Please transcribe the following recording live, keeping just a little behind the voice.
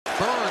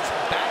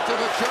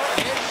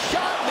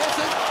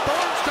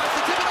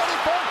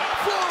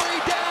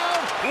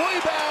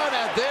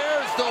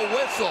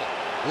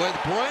with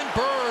Brent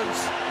Burns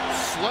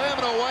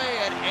slamming away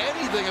at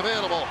anything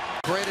available.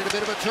 Created a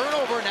bit of a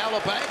turnover. Now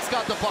LeBank's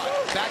got the puck.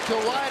 Back to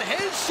Ryan.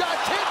 His shot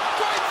tipped.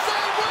 Great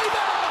save.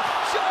 Rebound.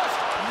 Just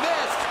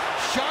missed.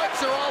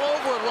 Sharks are all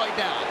over it right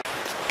now.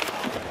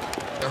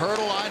 The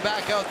hurdle line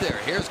back out there.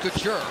 Here's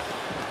Couture.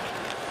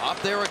 Up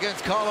there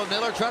against Colin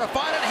Miller. Trying to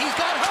find it. He's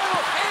got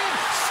hurdle. And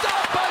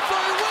stopped by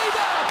Fleury.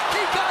 Rebound.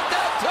 He got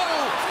that too.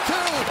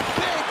 Two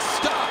big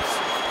stops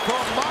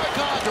from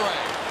Marc-Andre.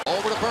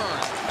 Over to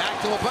Burns. Back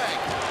to LeBanc.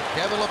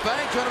 Kevin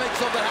LeBanc trying to make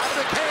something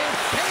happen to Kane.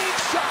 Kane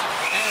shot.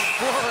 And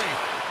Fleury.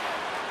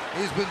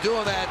 He's been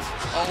doing that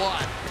a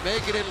lot.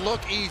 Making it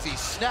look easy.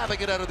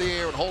 Snapping it out of the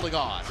air and holding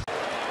on.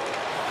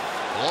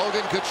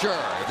 Logan Couture.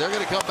 If they're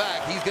going to come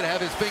back, he's going to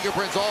have his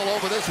fingerprints all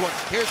over this one.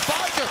 Here's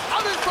Bottcher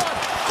out in front.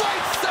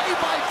 Great save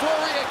by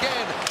Fleury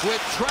again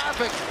with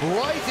traffic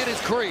right in his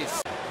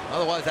crease.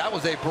 Otherwise, that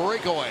was a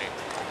breakaway.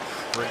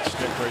 Great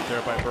stick right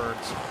there by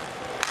Burns.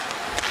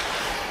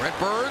 Brent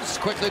Burns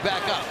quickly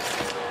back up.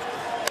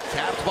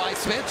 Tapped by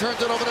Smith,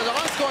 turns it over to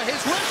Donskoy.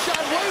 His wrist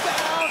shot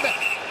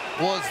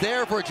rebound was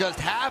there for just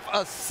half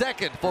a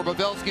second for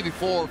Pavelski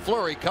before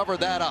Fleury covered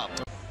that up.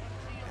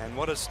 And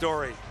what a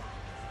story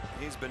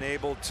he's been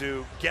able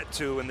to get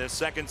to in this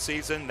second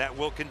season that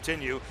will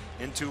continue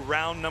into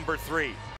round number 3.